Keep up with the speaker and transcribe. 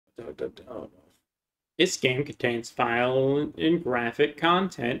no. This game contains violent and graphic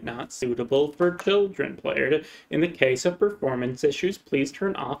content not suitable for children. Player, in the case of performance issues, please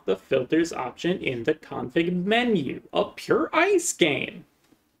turn off the filters option in the config menu. A pure ice game.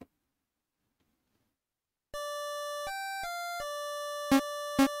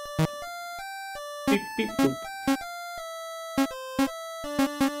 Beep, beep, boop.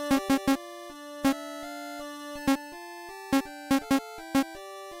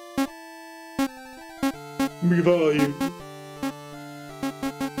 Big volume.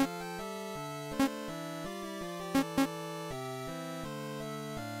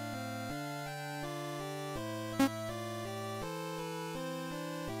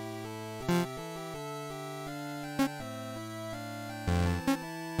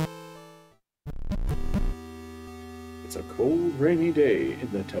 It's a cold, rainy day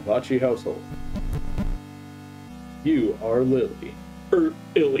in the Tabachi household. You are Lily.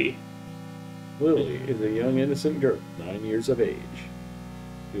 Illy. Lily is a young, innocent girl, 9 years of age.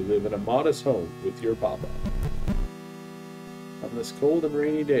 You live in a modest home with your papa. On this cold and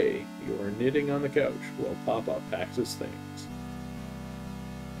rainy day, you are knitting on the couch while Papa packs his things.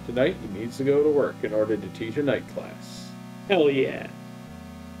 Tonight, he needs to go to work in order to teach a night class. Hell yeah.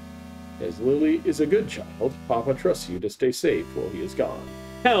 As Lily is a good child, Papa trusts you to stay safe while he is gone.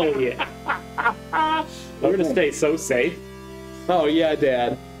 Hell yeah. We're gonna stay so safe. Oh yeah,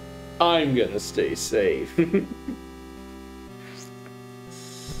 Dad. I'm gonna stay safe.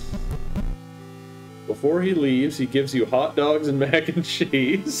 Before he leaves, he gives you hot dogs and mac and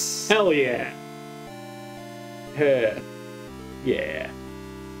cheese. Hell yeah. Yeah.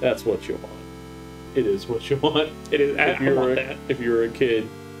 That's what you want. It is what you want. It is. I want that. If you're a kid,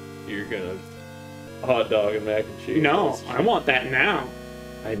 you're gonna hot dog and mac and cheese. No, I want that now.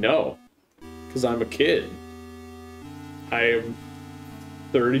 I know. Because I'm a kid. I am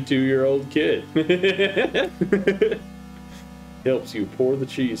 32-year-old kid. Helps you pour the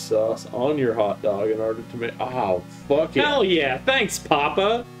cheese sauce on your hot dog in order to make... Oh, fuck it. Hell yeah. Thanks,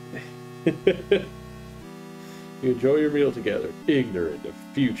 Papa. You enjoy your meal together, ignorant of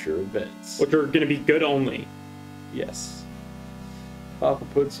future events. Which are gonna be good only. Yes. Papa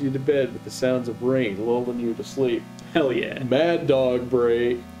puts you to bed with the sounds of rain lulling you to sleep. Hell yeah. Mad dog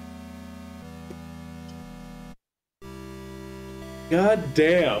break. God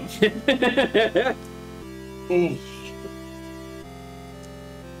damn.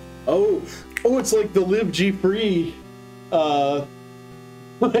 Oh, it's like the Live G Free, like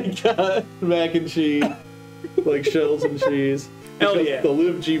mac and cheese, like shells and cheese. Hell Because yeah. the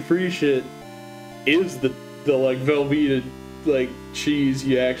Live G Free shit is the like Velveeta like cheese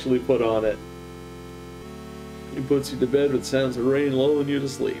you actually put on it. It puts you to bed with sounds of rain lulling you to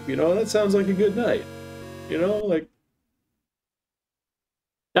sleep. You know, that sounds like a good night. You know, like...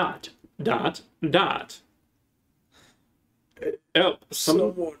 Dot. Help.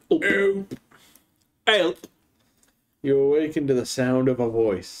 Someone Help. Help. You awaken to the sound of a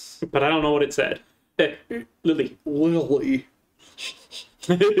voice. But I don't know what it said. Lily. Lily.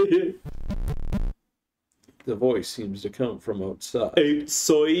 The voice seems to come from outside.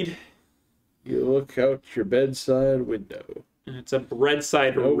 Outside. You look out your bedside window. It's a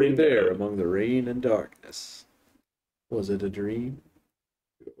bedside Over window. there among the rain and darkness. Was it a dream?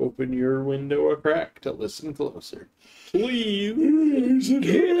 You open your window a crack to listen closer. Please.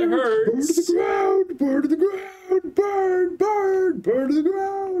 It hurts. Burn to the ground, burn to the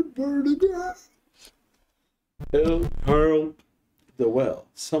ground, burn to the ground. Help. The well.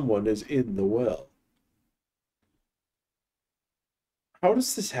 Someone is in the well. How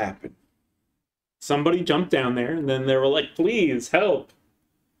does this happen? Somebody jumped down there, and then they were like, please, help.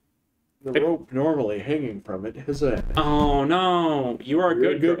 The rope normally hanging from it has ended. Oh, no. You are a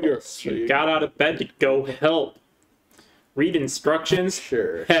good girl. So You got out of bed to go help. Read instructions?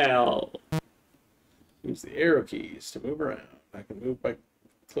 Sure. Hell. Use the arrow keys to move around. I can move by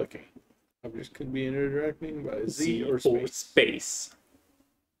clicking. Objects can be interacting by Z or space.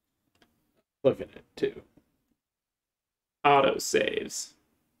 Clicking it, too. Autosaves.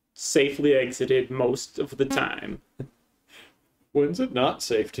 Safely exited most of the time. When's it not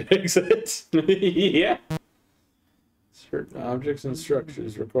safe to exit? Yeah. Certain objects and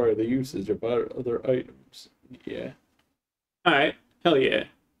structures require the usage of other items. Yeah. Alright. Hell yeah.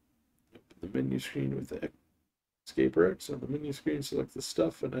 The menu screen with the escape or X on the menu screen, select the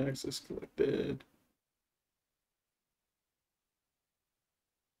stuff and access collected.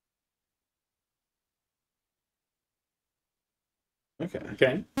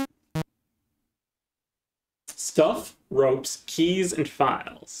 Okay. Stuff, ropes, keys, and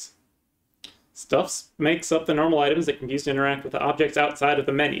files. Stuff makes up the normal items that can be used to interact with the objects outside of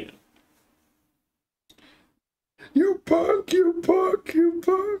the menu. You punk, you punk, you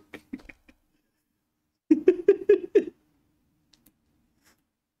punk.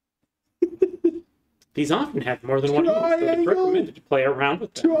 These often have more than one move, so it's recommended to play around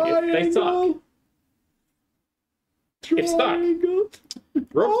with them if they suck. If stuck,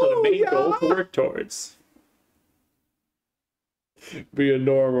 ropes are the main goal to work towards. Me and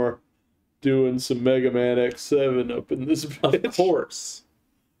Norm are doing some Mega Man X7 up in this bitch. Of course.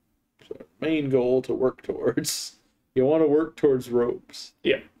 Main goal to work towards. You want to work towards ropes.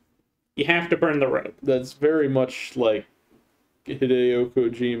 Yeah. You have to burn the rope. That's very much like Hideo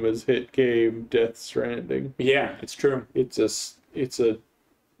Kojima's hit game Death Stranding. Yeah, it's true. It's a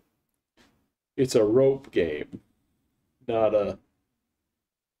rope game, not a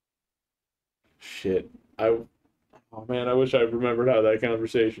shit. Oh man, I wish I remembered how that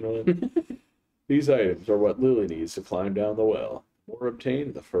conversation went. These items are what Lily needs to climb down the well. The more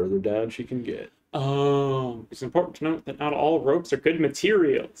obtained, the further down she can get. Oh, it's important to note that not all ropes are good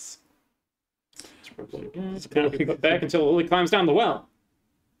materials. It's cannot be put back until Lily climbs down the well.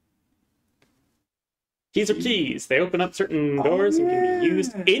 Keys are keys. They open up certain doors and can be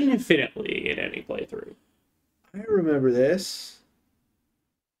used infinitely in any playthrough. I remember this.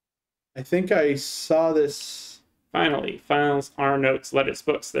 I think I saw this. Finally, files are notes, letters,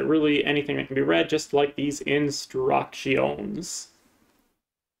 books. They're really anything that can be read, just like these instructions.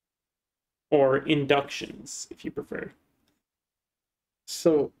 Or inductions, if you prefer.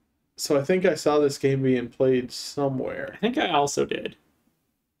 So I think I saw this game being played somewhere. I think I also did.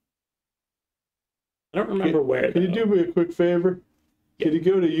 I don't remember where. Can you do me a quick favor? Yeah. Can you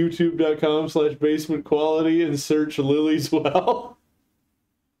go to youtube.com/basementquality and search Lily's Well?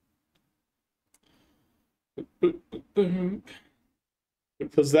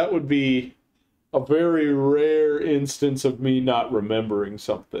 Because that would be a very rare instance of me not remembering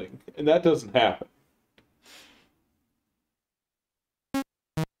something. And that doesn't happen.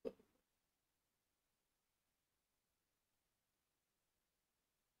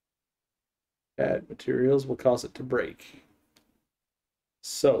 Bad materials will cause it to break.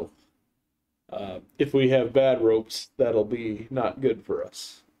 So, if we have bad ropes, that'll be not good for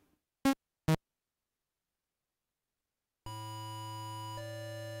us.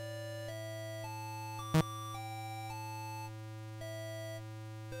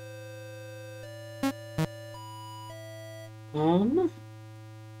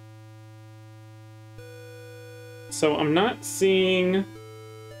 So I'm not seeing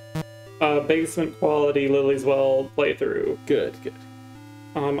a basement quality Lily's Well playthrough. Good.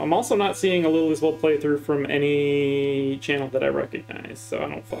 I'm also not seeing a Lily's Well playthrough from any channel that I recognize, so I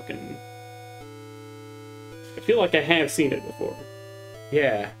don't fucking... I feel like I have seen it before.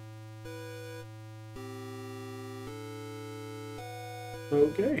 Yeah.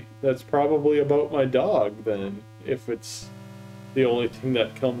 Okay, that's probably about my dog then, if it's the only thing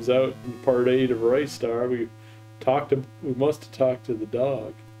that comes out in part 8 of Rice Star. We must have talked to the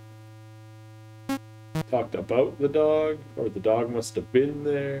dog. Talked about the dog, or the dog must have been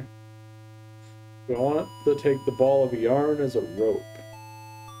there. Do I want to take the ball of yarn as a rope?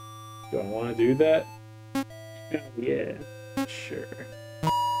 Do I want to do that? Hell yeah. Sure.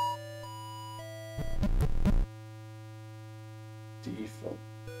 Default.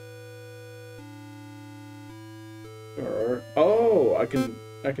 Oh, I can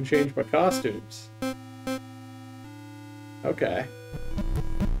change my costumes. Okay.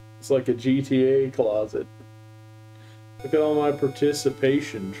 It's like a GTA closet. Look at all my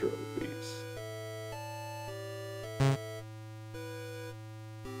participation trophies.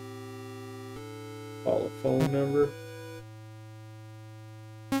 Call a phone number.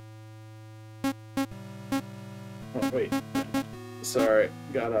 Oh, wait. Sorry.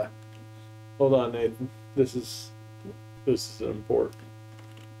 Gotta... Hold on, Nathan. This is important.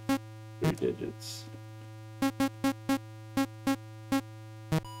 3 digits.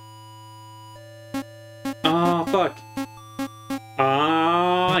 Oh, fuck.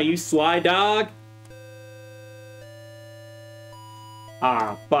 Ah, you sly dog.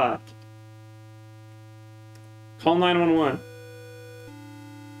 Ah, fuck. Call 911.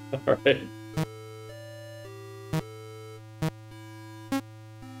 Alright.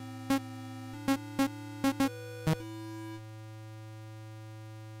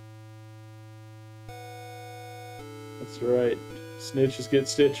 That's right. Snitches get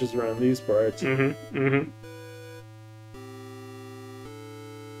stitches around these parts. Mm-hmm.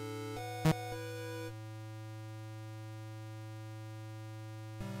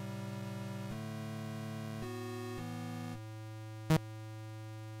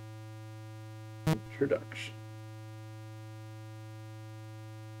 Introduction.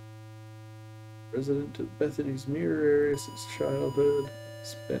 Resident of Bethany's Mirror area since childhood,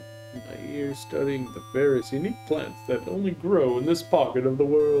 spent my years studying the various unique plants that only grow in this pocket of the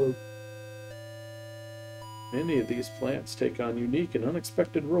world. Many of these plants take on unique and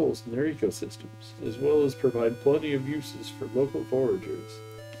unexpected roles in their ecosystems, as well as provide plenty of uses for local foragers.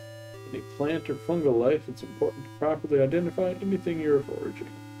 In a plant or fungal life, it's important to properly identify anything you're foraging.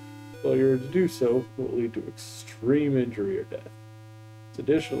 Failure to do so will lead to extreme injury or death. It's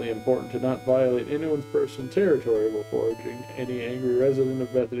additionally important to not violate anyone's personal territory while foraging. Any angry resident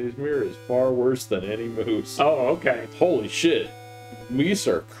of Bethany's Mirror is far worse than any moose. Oh, okay. Holy shit. Meese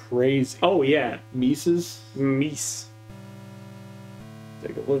are crazy. Oh, yeah. Meeses? Meese.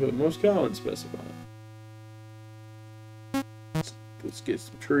 Take a look at the most common specimen. Let's get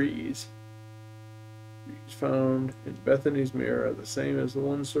some trees. Trees found in Bethany's Mirror are the same as the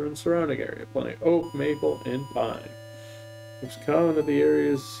ones in the surrounding area. Plenty of oak, maple, and pine. Most common of the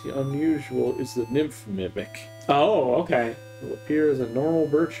area's unusual is the nymph mimic. Oh, okay. It will appear as a normal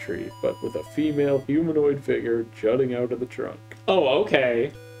birch tree, but with a female humanoid figure jutting out of the trunk. Oh,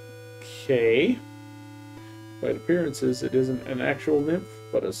 okay. Okay. By appearances, it isn't an actual nymph,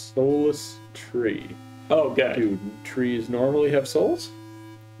 but a soulless tree. Oh, good. Do trees normally have souls?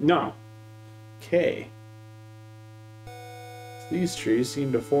 No. Okay. These trees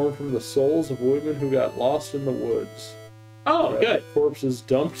seem to form from the souls of women who got lost in the woods. Oh, good. Corpses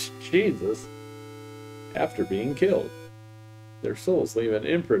dumped Jesus after being killed. Their souls leave an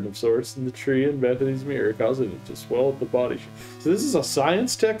imprint of sorts in the tree in Bethany's Mirror, causing it to swell at the body. So this is a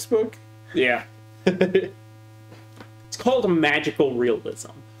science textbook? Yeah. It's called a magical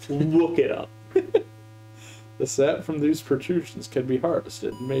realism. Look it up. The sap from these protrusions can be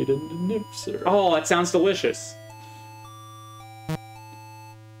harvested and made into nymph syrup. Oh, that sounds delicious.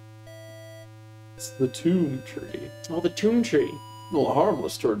 It's the tomb tree. Oh, the tomb tree. Well,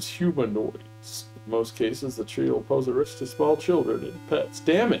 harmless towards humanoids. In most cases, the tree will pose a risk to small children and pets.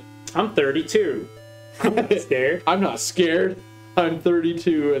 Damn it. I'm 32. I'm not scared. I'm not scared. I'm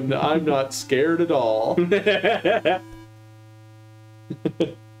 32 and I'm not scared at all.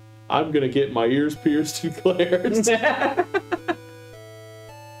 I'm gonna get my ears pierced and glared.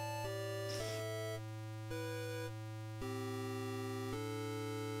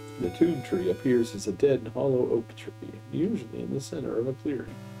 The tomb tree appears as a dead and hollow oak tree, usually in the center of a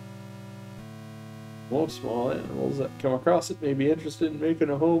clearing. Most small animals that come across it may be interested in making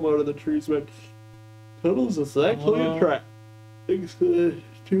a home out of the tree's web. Tunnels is actually a trap. Thinks the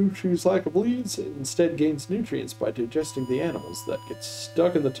tomb tree's lack of leaves, it instead gains nutrients by digesting the animals that get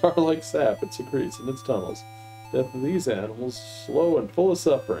stuck in the tar-like sap it secretes in its tunnels. Death of these animals is slow and full of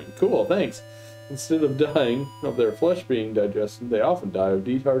suffering. Cool, thanks. Instead of dying of their flesh being digested, they often die of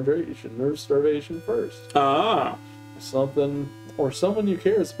dehydration or starvation first. Ah. Something or someone you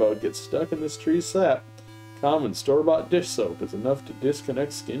cares about gets stuck in this tree's sap. Common store-bought dish soap is enough to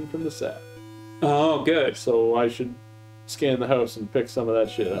disconnect skin from the sap. Oh, good. So I should scan the house and pick some of that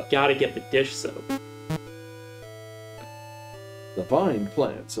shit up. Gotta get the dish soap. The vine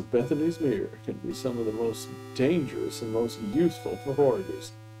plants of Bethany's Mirror can be some of the most dangerous and most useful for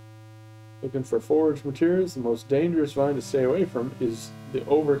foragers. Looking for forage materials, the most dangerous vine to stay away from is the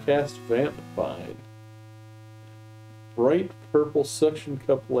overcast vamp vine. Bright purple suction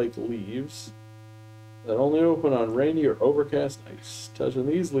cup-like leaves that only open on rainy or overcast nights. Touching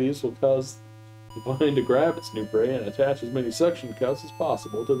these leaves will cause the vine to grab its new prey and attach as many suction cups as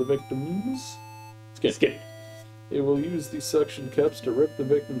possible to the victim's skin. It will use these suction cups to rip the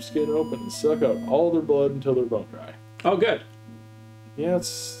victim's skin open and suck out all their blood until they're bone dry. Oh, good. Yeah,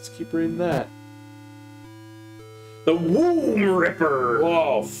 let's keep reading that. The Womb Ripper.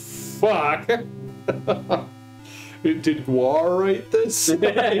 Whoa, fuck. Did Guar write this? Shit,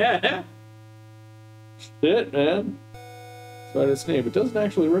 man. That's by its name. It doesn't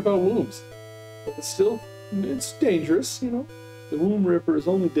actually rip out wombs. But it's dangerous, you know. The womb ripper is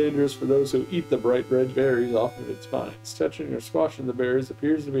only dangerous for those who eat the bright red berries off of its vines. Touching or squashing the berries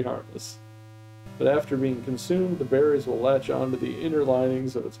appears to be harmless. But after being consumed, the berries will latch onto the inner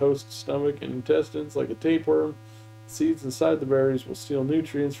linings of its host's stomach and intestines like a tapeworm. The seeds inside the berries will steal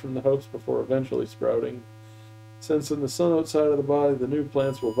nutrients from the host before eventually sprouting. Sensing the sun outside of the body, the new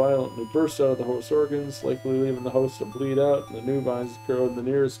plants will violently burst out of the host's organs, likely leaving the host to bleed out, and the new vines grow in the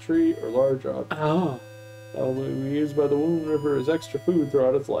nearest tree or large object. Oh. That will be used by the womb ripper as extra food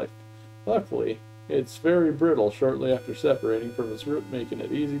throughout its life. Luckily, it's very brittle shortly after separating from its root, making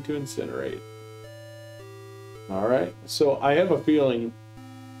it easy to incinerate. Alright, so I have a feeling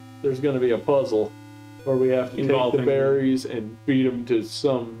there's going to be a puzzle where we have to take the berries and feed them to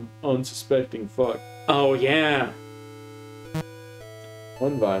some unsuspecting fuck. Oh, yeah.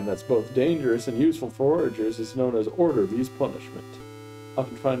 One vine that's both dangerous and useful for foragers is known as Orderly's Punishment.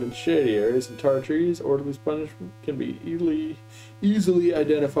 Often found in shady areas and tar trees, Orderly's Punishment can be easily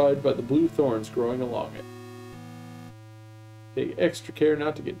identified by the blue thorns growing along it. Take extra care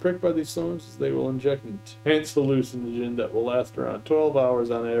not to get pricked by these thorns, as they will inject an intense hallucinogen that will last around 12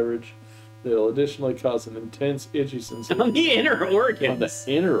 hours on average. They'll additionally cause an intense itchy sensation On the inner organs. on the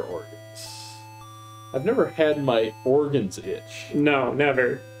inner organs. I've never had my organs itch. No,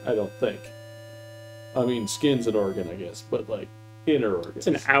 never. I don't think. I mean, skin's an organ, I guess, but like inner organs. It's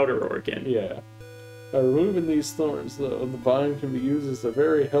an outer organ. Yeah. By removing these thorns, though, the vine can be used as a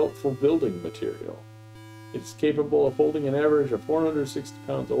very helpful building material. It's capable of holding an average of 460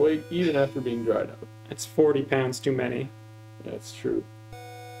 pounds of weight, even after being dried out. It's 40 pounds too many. That's true.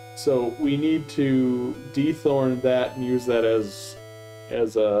 So we need to dethorn that and use that as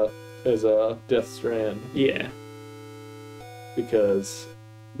a death strand, Yeah. because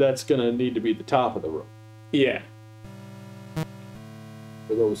that's gonna need to be the top of the rope. Yeah.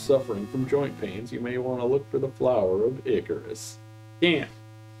 For those suffering from joint pains, you may want to look for the flower of Icarus. Damn.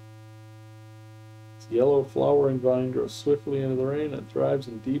 This yellow flowering vine grows swiftly into the rain and thrives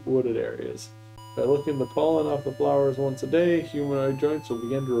in deep wooded areas. By licking the pollen off the flowers once a day, humanoid joints will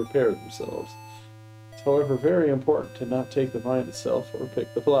begin to repair themselves. It's, however, very important to not take the vine itself or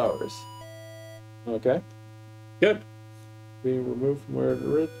pick the flowers. Okay? Good. Being removed from where it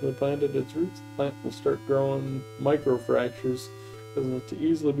originally planted its roots, the plant will start growing microfractures, causing it to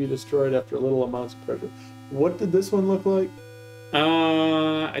easily be destroyed after little amounts of pressure. What did this one look like?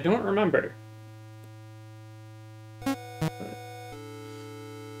 I don't remember.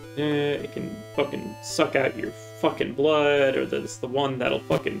 It can fucking suck out your fucking blood, or that's the one that'll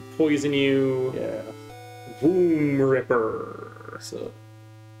fucking poison you. Yeah. Womb Ripper. So,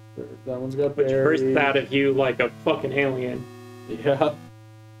 that one's got Which berries. bursts out of you like a fucking alien. Yeah.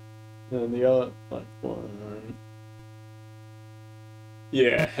 And the other, like, one.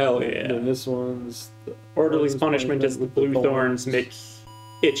 Yeah, hell yeah. And then this one's... The Orderly's Punishment is the with blue thorns make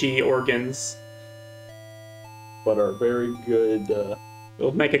itchy organs. But are very good...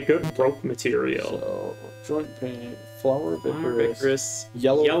 It'll make a good rope material. So, joint pain, flower of Flower of Icarus, Icarus,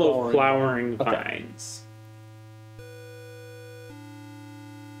 yellow flowering Okay. vines.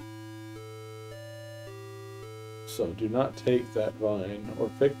 So do not take that vine or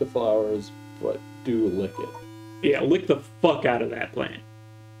pick the flowers, but do lick it. Yeah, lick the fuck out of that plant.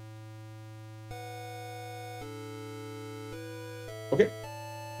 Okay.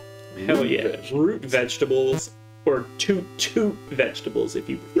 Hell yeah. vegetables. Root vegetables, or toot vegetables if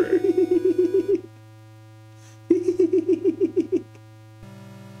you prefer.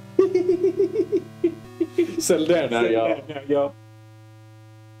 Settle down now, y'all. Now, y'all.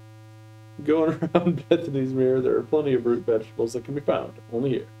 Going around Bethany's Mirror, there are plenty of root vegetables that can be found,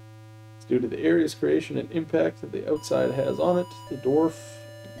 only here. It's due to the area's creation and impact that the outside has on it. The dwarf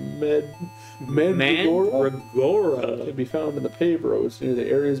mandragora Mandragora. can be found in the paved roads near the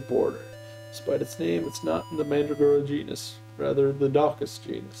area's border. Despite its name, it's not in the mandragora genus, rather the Daucus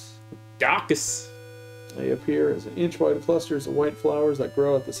genus. Daucus. They appear as inch-wide clusters of white flowers that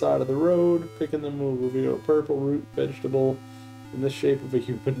grow at the side of the road. Picking them will reveal a purple root vegetable in the shape of a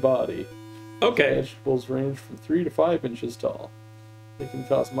human body. Okay. Vegetables range from 3 to 5 inches tall. They can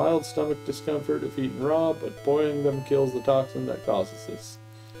cause mild stomach discomfort if eaten raw, but boiling them kills the toxin that causes this.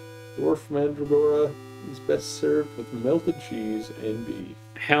 Dwarf mandragora is best served with melted cheese and beef.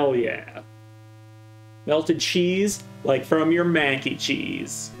 Hell yeah. Melted cheese, like from your Mackey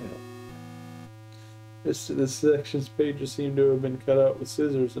cheese. This section's pages seem to have been cut out with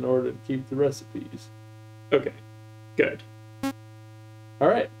scissors in order to keep the recipes. Okay, good.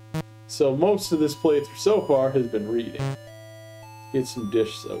 Alright, so most of this playthrough so far has been reading. Get some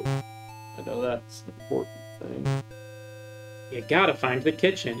dish soap. I know that's an important thing. You gotta find the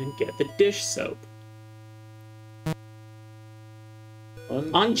kitchen and get the dish soap.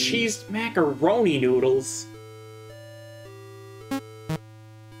 Uncheesed macaroni noodles.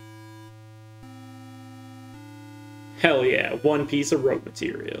 Hell yeah, one piece of rope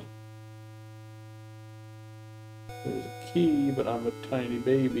material. There's a key, but I'm a tiny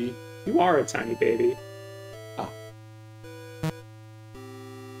baby. You are a tiny baby. Ah.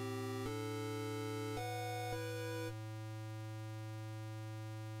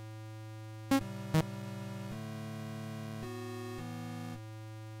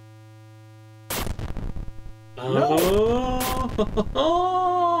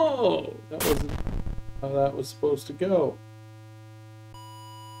 Oh! That wasn't how that was supposed to go.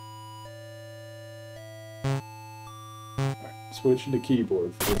 Alright, switching to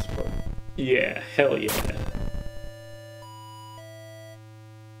keyboard for this part. Yeah, hell yeah.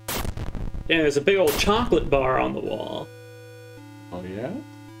 Yeah, there's a big old chocolate bar on the wall. Oh, yeah?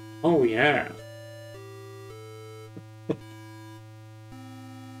 Oh, yeah.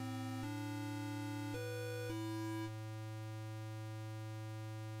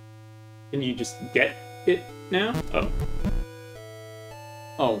 Can you just get it now? Oh.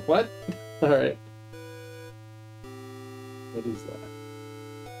 Oh, what? Alright. What is that?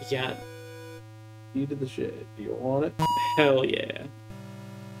 Yeah. Key to the shed. Do you want it? Hell yeah.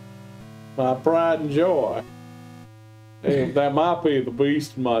 My pride and joy. Hey, that might be the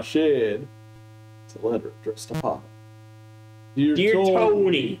beast in my shed. It's a letter addressed to Papa. Dear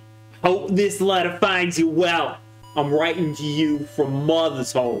Tony, hope this letter finds you well. I'm writing to you from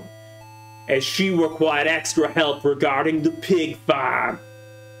Mother's home, as she required extra help regarding the pig farm.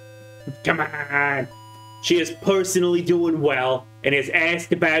 Come on. She is personally doing well and has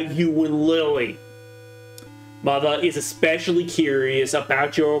asked about you and Lily. Mother is especially curious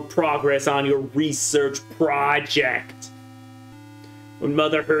about your progress on your research project. When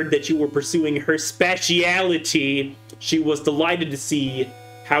Mother heard that you were pursuing her specialty, she was delighted to see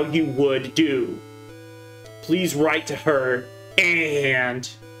how you would do. Please write to her and...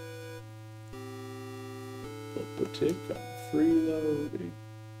 The tick on freeloading.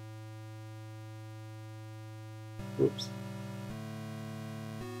 Whoops.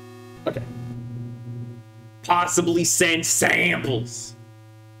 Okay. possibly send samples.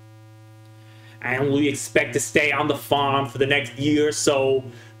 I only expect to stay on the farm for the next year or so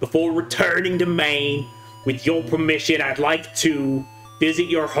before returning to Maine. With your permission, I'd like to visit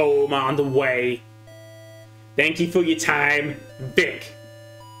your home on the way. Thank you for your time, Vic.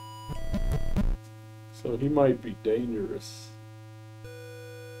 So he might be dangerous.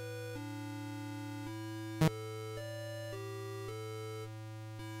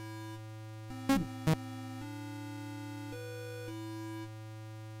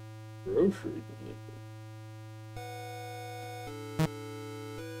 Grocery delivery.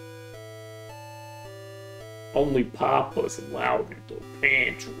 Only Papa's allowed into the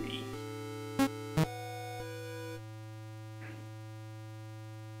pantry.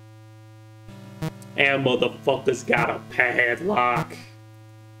 And motherfucker's got a padlock.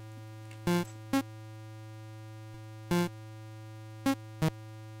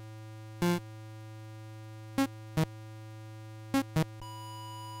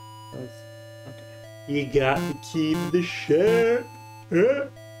 You got the key to the shed.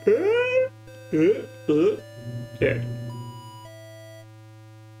 Okay.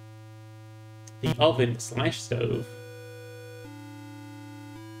 The oven / stove.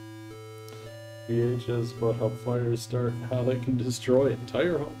 VHS about how fires start and how they can destroy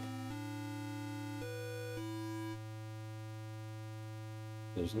entire home.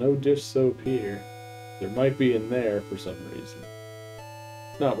 There's no dish soap here. There might be in there for some reason.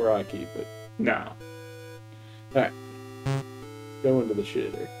 It's not where I keep it. No. Alright. Go into the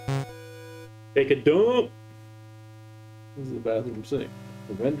shitter. Take a dump. This is the bathroom sink.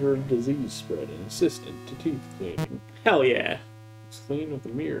 Preventer of disease spread and assistant to teeth cleaning. Hell yeah. It's clean with a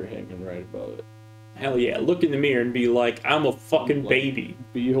mirror hanging right above it. Hell yeah. Look in the mirror and be like, I'm a fucking baby.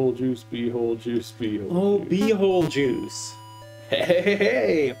 Beehole juice, beehole juice, beehole Oh, juice. beehole juice.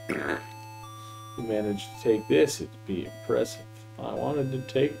 Hey! You managed to take this, it'd be impressive. I wanted to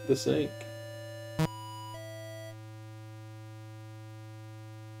take the sink.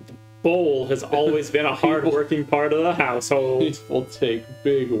 Bowl has always been a hard-working part of the household. People take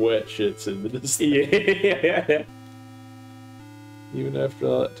big wet shits into this thing. Yeah. Even after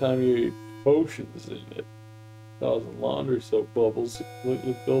all that time you ate potions in it, causing laundry soap bubbles to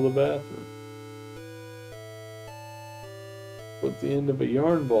completely fill the bathroom. Put the end of a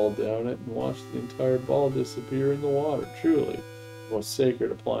yarn ball down it and watch the entire ball disappear in the water. Truly, the most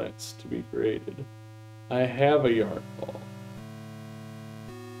sacred appliance to be created. I have a yarn ball.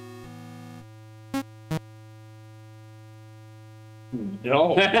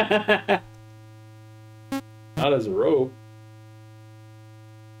 No. Not as a rope.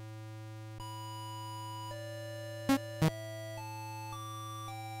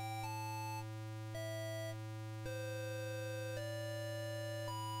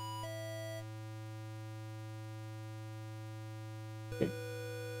 Okay.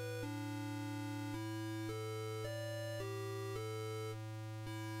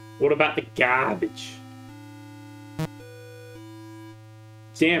 What about the garbage?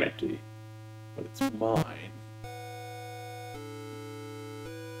 Damn it. But it's mine.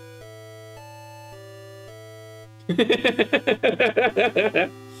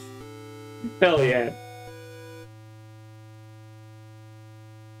 Hell yeah.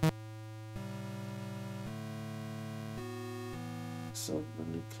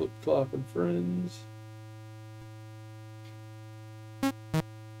 Flip-flopping friends.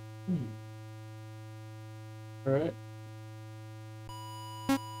 Alright.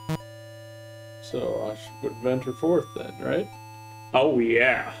 So I should put Venture forth then, right? Oh,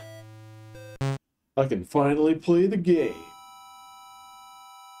 yeah. I can finally play the game.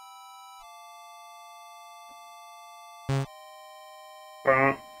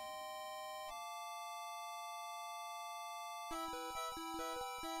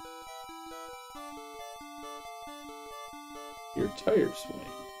 Your tire swing.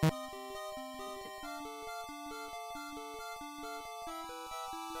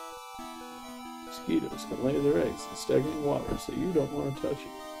 Mosquitoes can lay their eggs in stagnant water, so you don't want to touch it.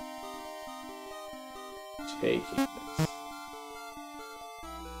 Taking this.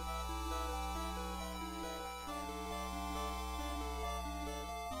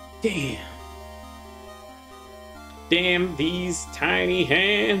 Damn. Damn these tiny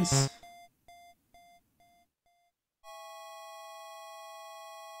hands.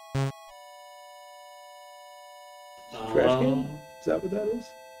 Trash can? Is that what that is?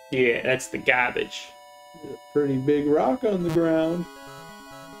 Yeah, that's the garbage. A pretty big rock on the ground.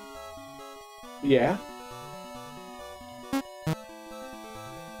 Yeah.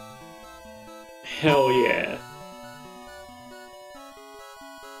 Hell yeah.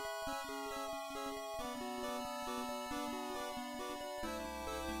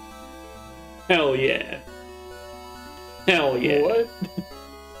 Hell yeah. Hell yeah. What?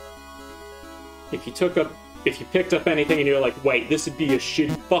 If you picked up anything and you're like, wait, this would be a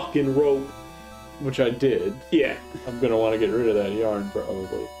shitty fucking rope. Which I did. Yeah. I'm gonna want to get rid of that yarn,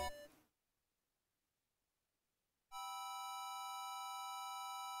 probably.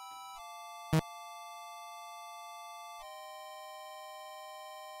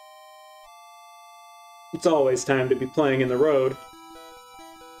 It's always time to be playing in the road.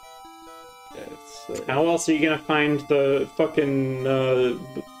 Yeah, How else are you gonna find the fucking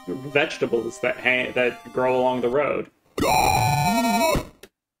vegetables that grow along the road?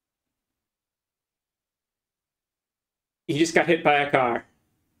 He just got hit by a car.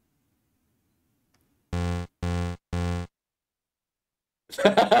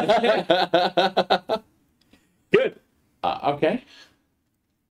 Good. Okay.